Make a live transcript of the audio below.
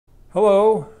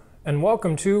Hello, and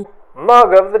welcome to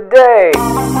Mug of the Day.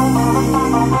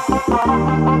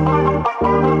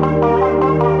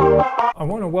 I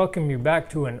want to welcome you back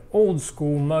to an old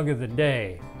school Mug of the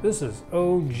Day. This is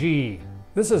OG.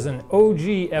 This is an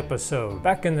OG episode.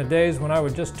 Back in the days when I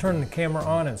would just turn the camera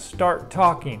on and start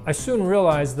talking, I soon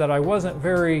realized that I wasn't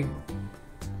very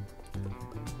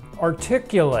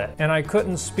articulate and I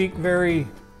couldn't speak very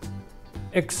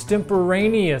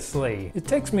extemporaneously. It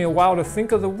takes me a while to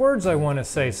think of the words I want to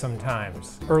say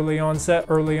sometimes. Early onset,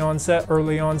 early onset,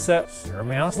 early onset.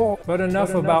 But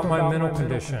enough about my mental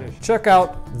condition. Check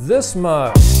out this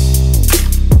mug.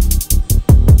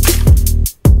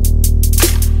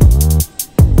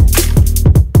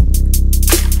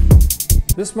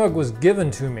 This mug was given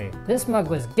to me. This mug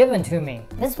was given to me.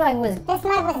 This mug was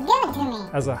given to me.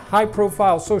 As a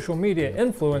high-profile social media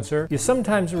influencer, you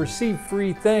sometimes receive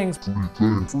free things.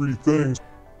 Free things.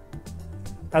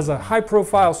 As a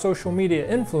high-profile social media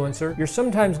influencer, you're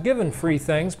sometimes given free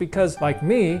things because, like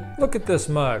me, look at this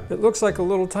mug. It looks like a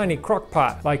little tiny crock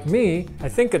pot. Like me, I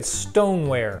think it's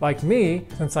stoneware. Like me,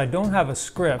 since I don't have a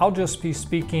script, I'll just be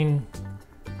speaking,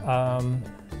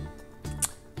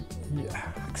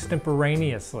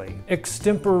 extemporaneously.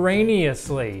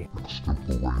 Extemporaneously.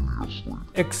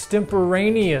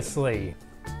 Extemporaneously.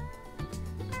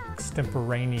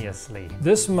 Extemporaneously.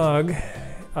 This mug,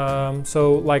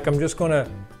 so like I'm just gonna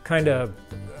kind of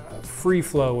free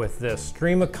flow with this,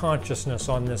 stream of consciousness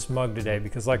on this mug today,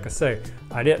 because like I say,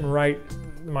 I didn't write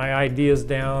my ideas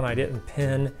down, I didn't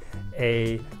pen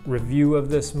a review of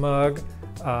this mug.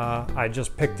 I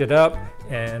just picked it up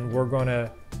and we're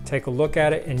gonna take a look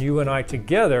at it, and you and I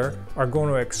together are going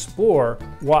to explore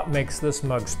what makes this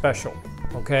mug special,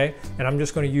 okay? And I'm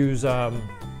just going to use,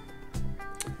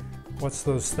 what's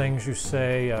those things you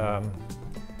say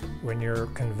when you're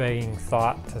conveying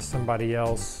thought to somebody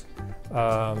else?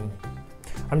 I'm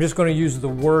just going to use the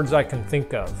words I can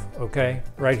think of, okay?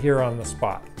 Right here on the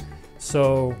spot.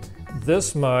 So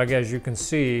this mug, as you can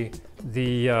see,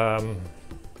 the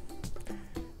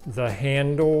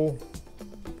handle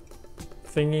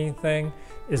thingy thing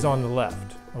is on the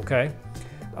left, okay?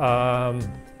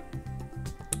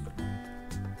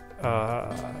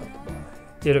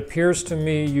 It appears to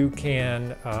me you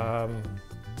can,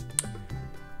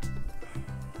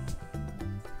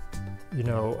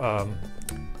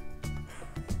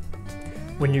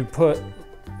 when you put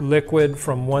liquid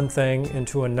from one thing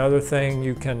into another thing,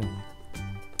 you can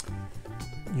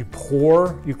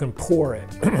pour it,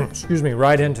 excuse me,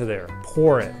 right into there,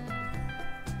 pour it.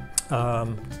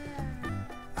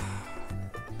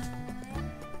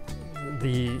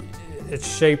 It's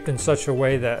shaped in such a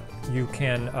way that you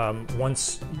can,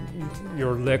 once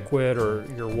your liquid or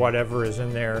your whatever is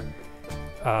in there,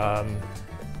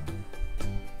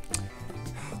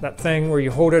 that thing where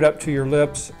you hold it up to your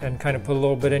lips and kind of put a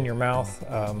little bit in your mouth,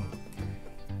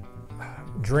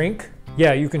 drink.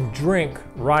 Yeah, you can drink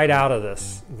right out of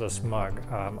this mug,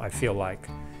 I feel like.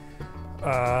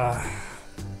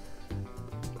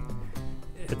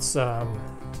 It's, oh,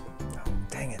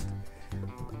 dang it.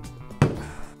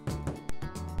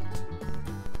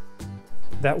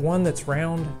 That one that's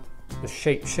round, the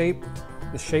shape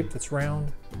that's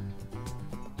round,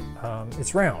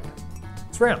 it's round.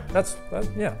 It's round,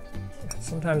 yeah.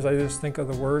 Sometimes I just think of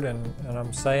the word and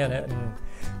I'm saying it, and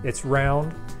it's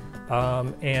round,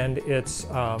 and it's,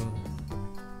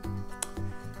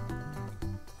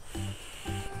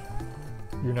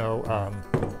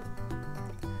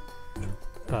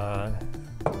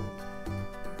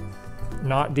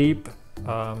 not deep,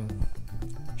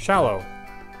 shallow.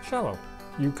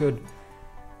 You could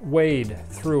wade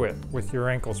through it with your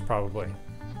ankles probably.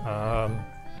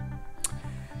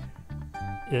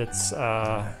 It's,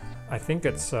 I think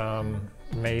it's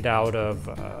made out of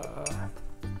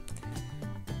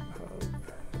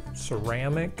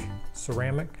ceramic.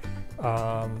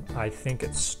 I think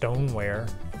it's stoneware,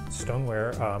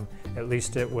 at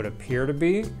least it would appear to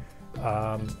be.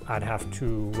 I'd have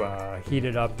to heat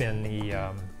it up in the,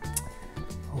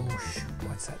 oh shoot,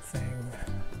 what's that thing?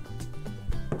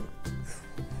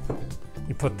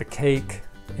 You put the cake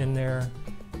in there,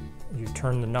 you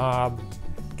turn the knob,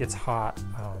 it gets hot.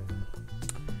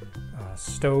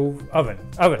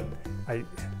 Oven.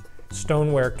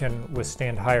 Stoneware can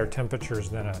withstand higher temperatures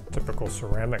than a typical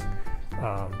ceramic,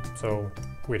 so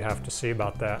we'd have to see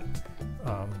about that.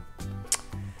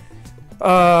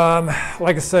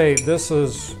 Like I say,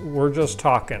 we're just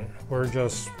talking. We're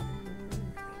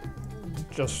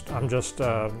I'm just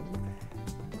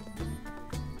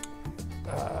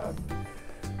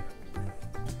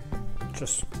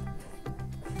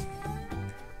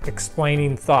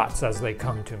explaining thoughts as they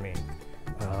come to me.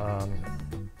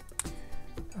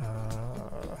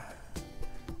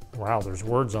 Wow, there's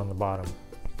words on the bottom.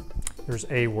 There's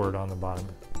a word on the bottom.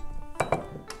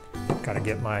 Got to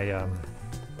get my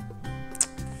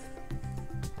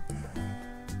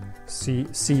C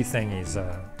thingies.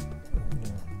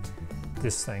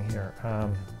 This thing here.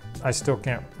 I still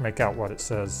can't make out what it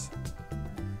says.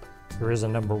 There is a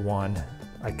number 1.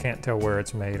 I can't tell where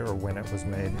it's made or when it was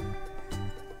made.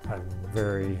 I'm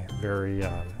very, very,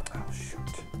 oh shoot.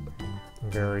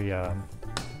 Very,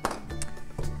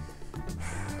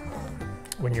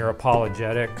 when you're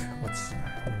apologetic, when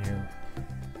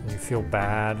you feel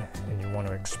bad and you want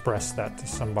to express that to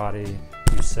somebody,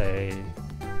 you say,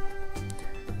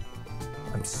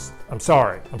 I'm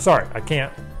sorry, I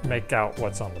can't make out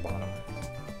what's on the bottom.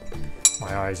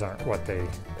 My eyes aren't what they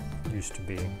used to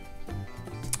be.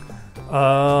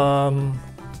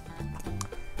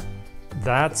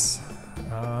 That's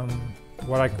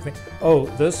what I can think. Oh,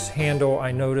 this handle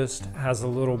I noticed has a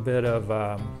little bit of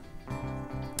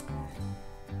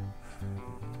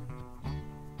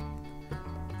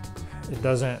it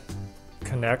doesn't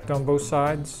connect on both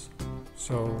sides,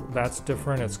 so that's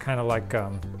different. It's kind of like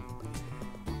what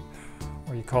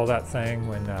do you call that thing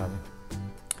when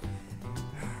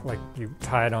like you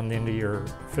tie it on the end of your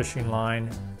fishing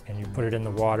line and you put it in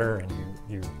the water and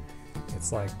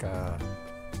it's like you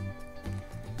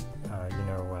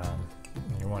know,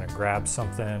 when you want to grab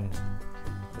something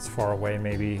that's far away,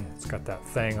 maybe it's got that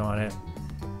thing on it.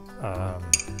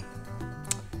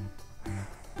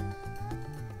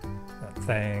 That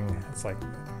thing, it's like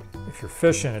if you're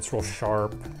fishing, it's real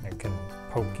sharp. It can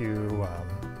poke you.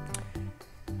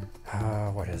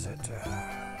 What is it?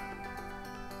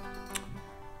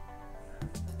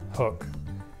 Hook.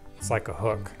 It's like a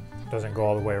hook. It doesn't go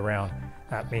all the way around.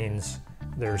 That means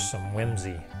there's some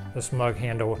whimsy. This mug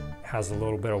handle has a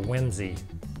little bit of whimsy.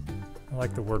 I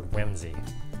like the word whimsy.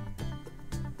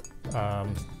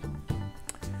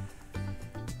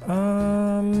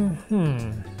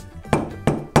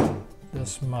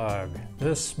 This mug.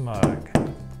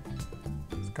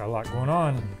 It's got a lot going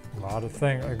on. A lot of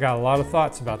things. I got a lot of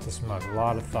thoughts about this mug. A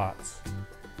lot of thoughts.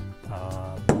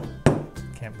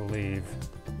 Can't believe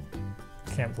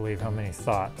how many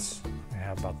thoughts I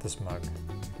have about this mug.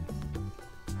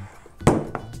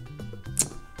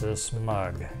 This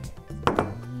mug.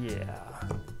 Yeah.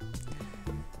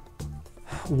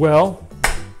 Well,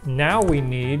 now we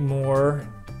need more.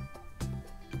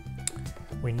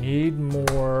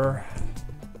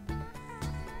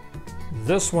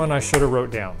 This one I should have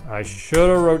wrote down. I should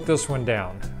have wrote this one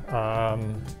down.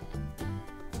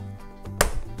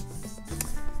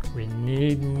 We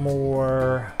need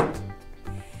more,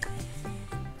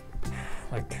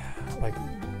 like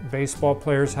baseball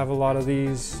players have a lot of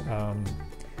these.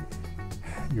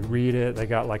 You read it, they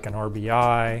got like an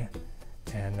RBI,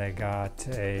 and they got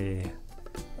a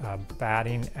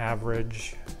batting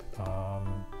average.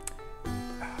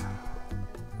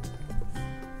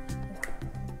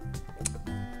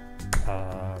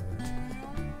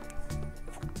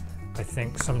 I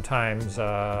think sometimes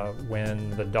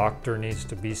when the doctor needs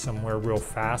to be somewhere real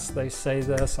fast, they say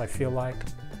this, I feel like.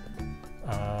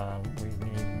 We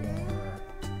need more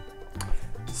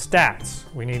stats.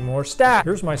 We need more stats.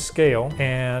 Here's my scale,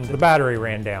 and the battery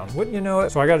ran down. Wouldn't you know it?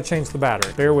 So I got to change the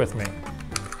battery. Bear with me.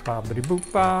 Boppity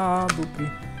boop ba boopy.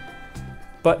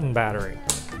 Button battery.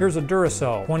 Here's a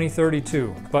Duracell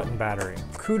 2032 button battery.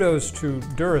 Kudos to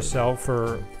Duracell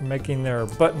for making their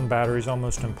button batteries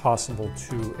almost impossible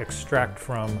to extract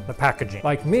from the packaging.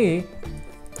 Like me,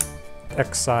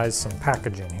 excise some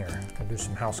packaging here. I'll do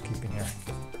some housekeeping here.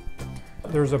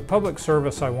 There's a public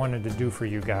service I wanted to do for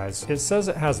you guys. It says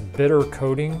it has bitter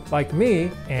coating, like me,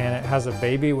 and it has a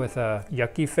baby with a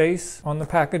yucky face on the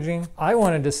packaging. I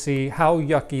wanted to see how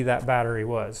yucky that battery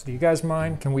was. Do you guys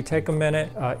mind? Can we take a minute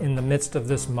in the midst of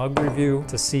this mug review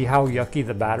to see how yucky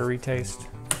the battery tastes?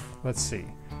 Let's see.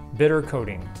 Bitter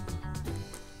coating.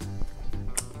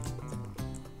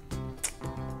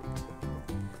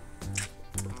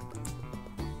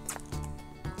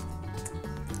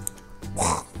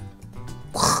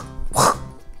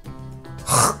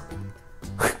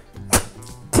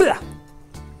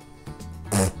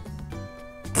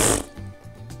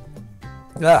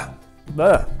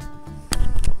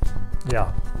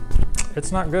 Yeah,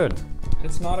 it's not good.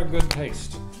 It's not a good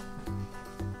taste.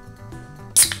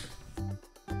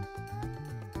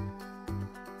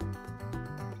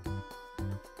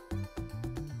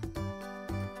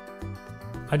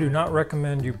 I do not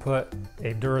recommend you put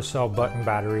a Duracell button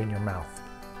battery in your mouth.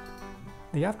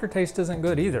 The aftertaste isn't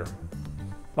good either.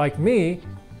 Like me,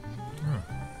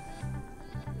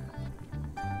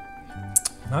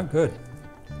 not good.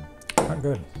 Not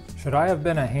good. Should I have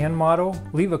been a hand model?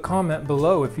 Leave a comment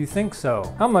below if you think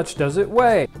so. How much does it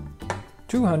weigh?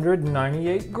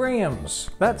 298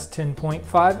 grams. That's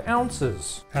 10.5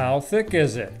 ounces. How thick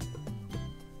is it?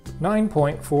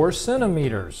 9.4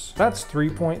 centimeters. That's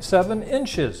 3.7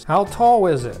 inches. How tall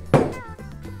is it?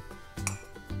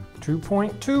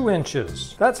 2.2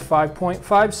 inches. That's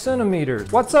 5.5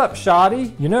 centimeters. What's up,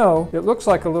 Shoddy? You know, it looks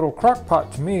like a little crock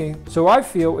pot to me. So I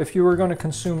feel if you were going to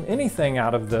consume anything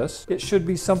out of this, it should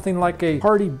be something like a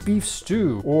hearty beef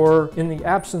stew, or in the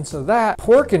absence of that,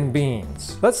 pork and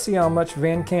beans. Let's see how much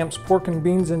Van Camp's pork and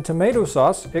beans and tomato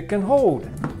sauce it can hold.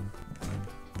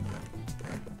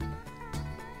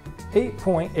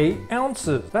 8.8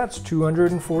 ounces. That's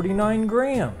 249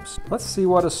 grams. Let's see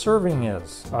what a serving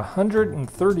is.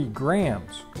 130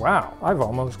 grams. Wow, I've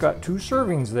almost got 2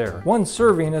 servings there. 1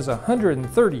 serving is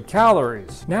 130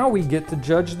 calories. Now we get to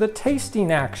judge the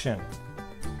tasting action.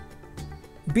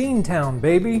 Beantown,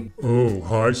 baby. Oh,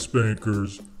 hi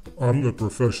Spankers. I'm the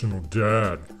professional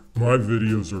dad. My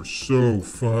videos are so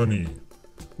funny.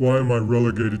 Why am I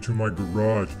relegated to my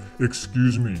garage?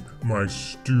 Excuse me, my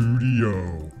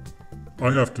studio.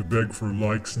 I have to beg for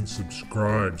likes and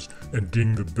subscribes and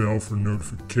ding the bell for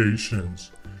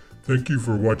notifications. Thank you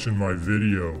for watching my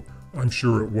video. I'm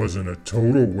sure it wasn't a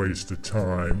total waste of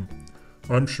time.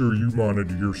 I'm sure you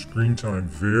monitor your screen time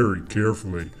very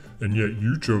carefully, and yet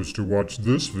you chose to watch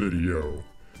this video.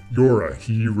 You're a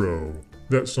hero.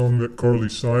 That song that Carly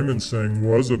Simon sang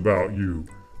was about you.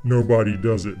 Nobody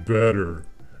does it better.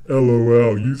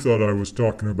 LOL, you thought I was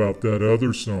talking about that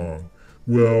other song.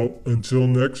 Well, until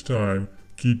next time,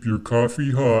 keep your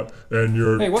coffee hot and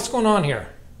your... Hey, what's going on here?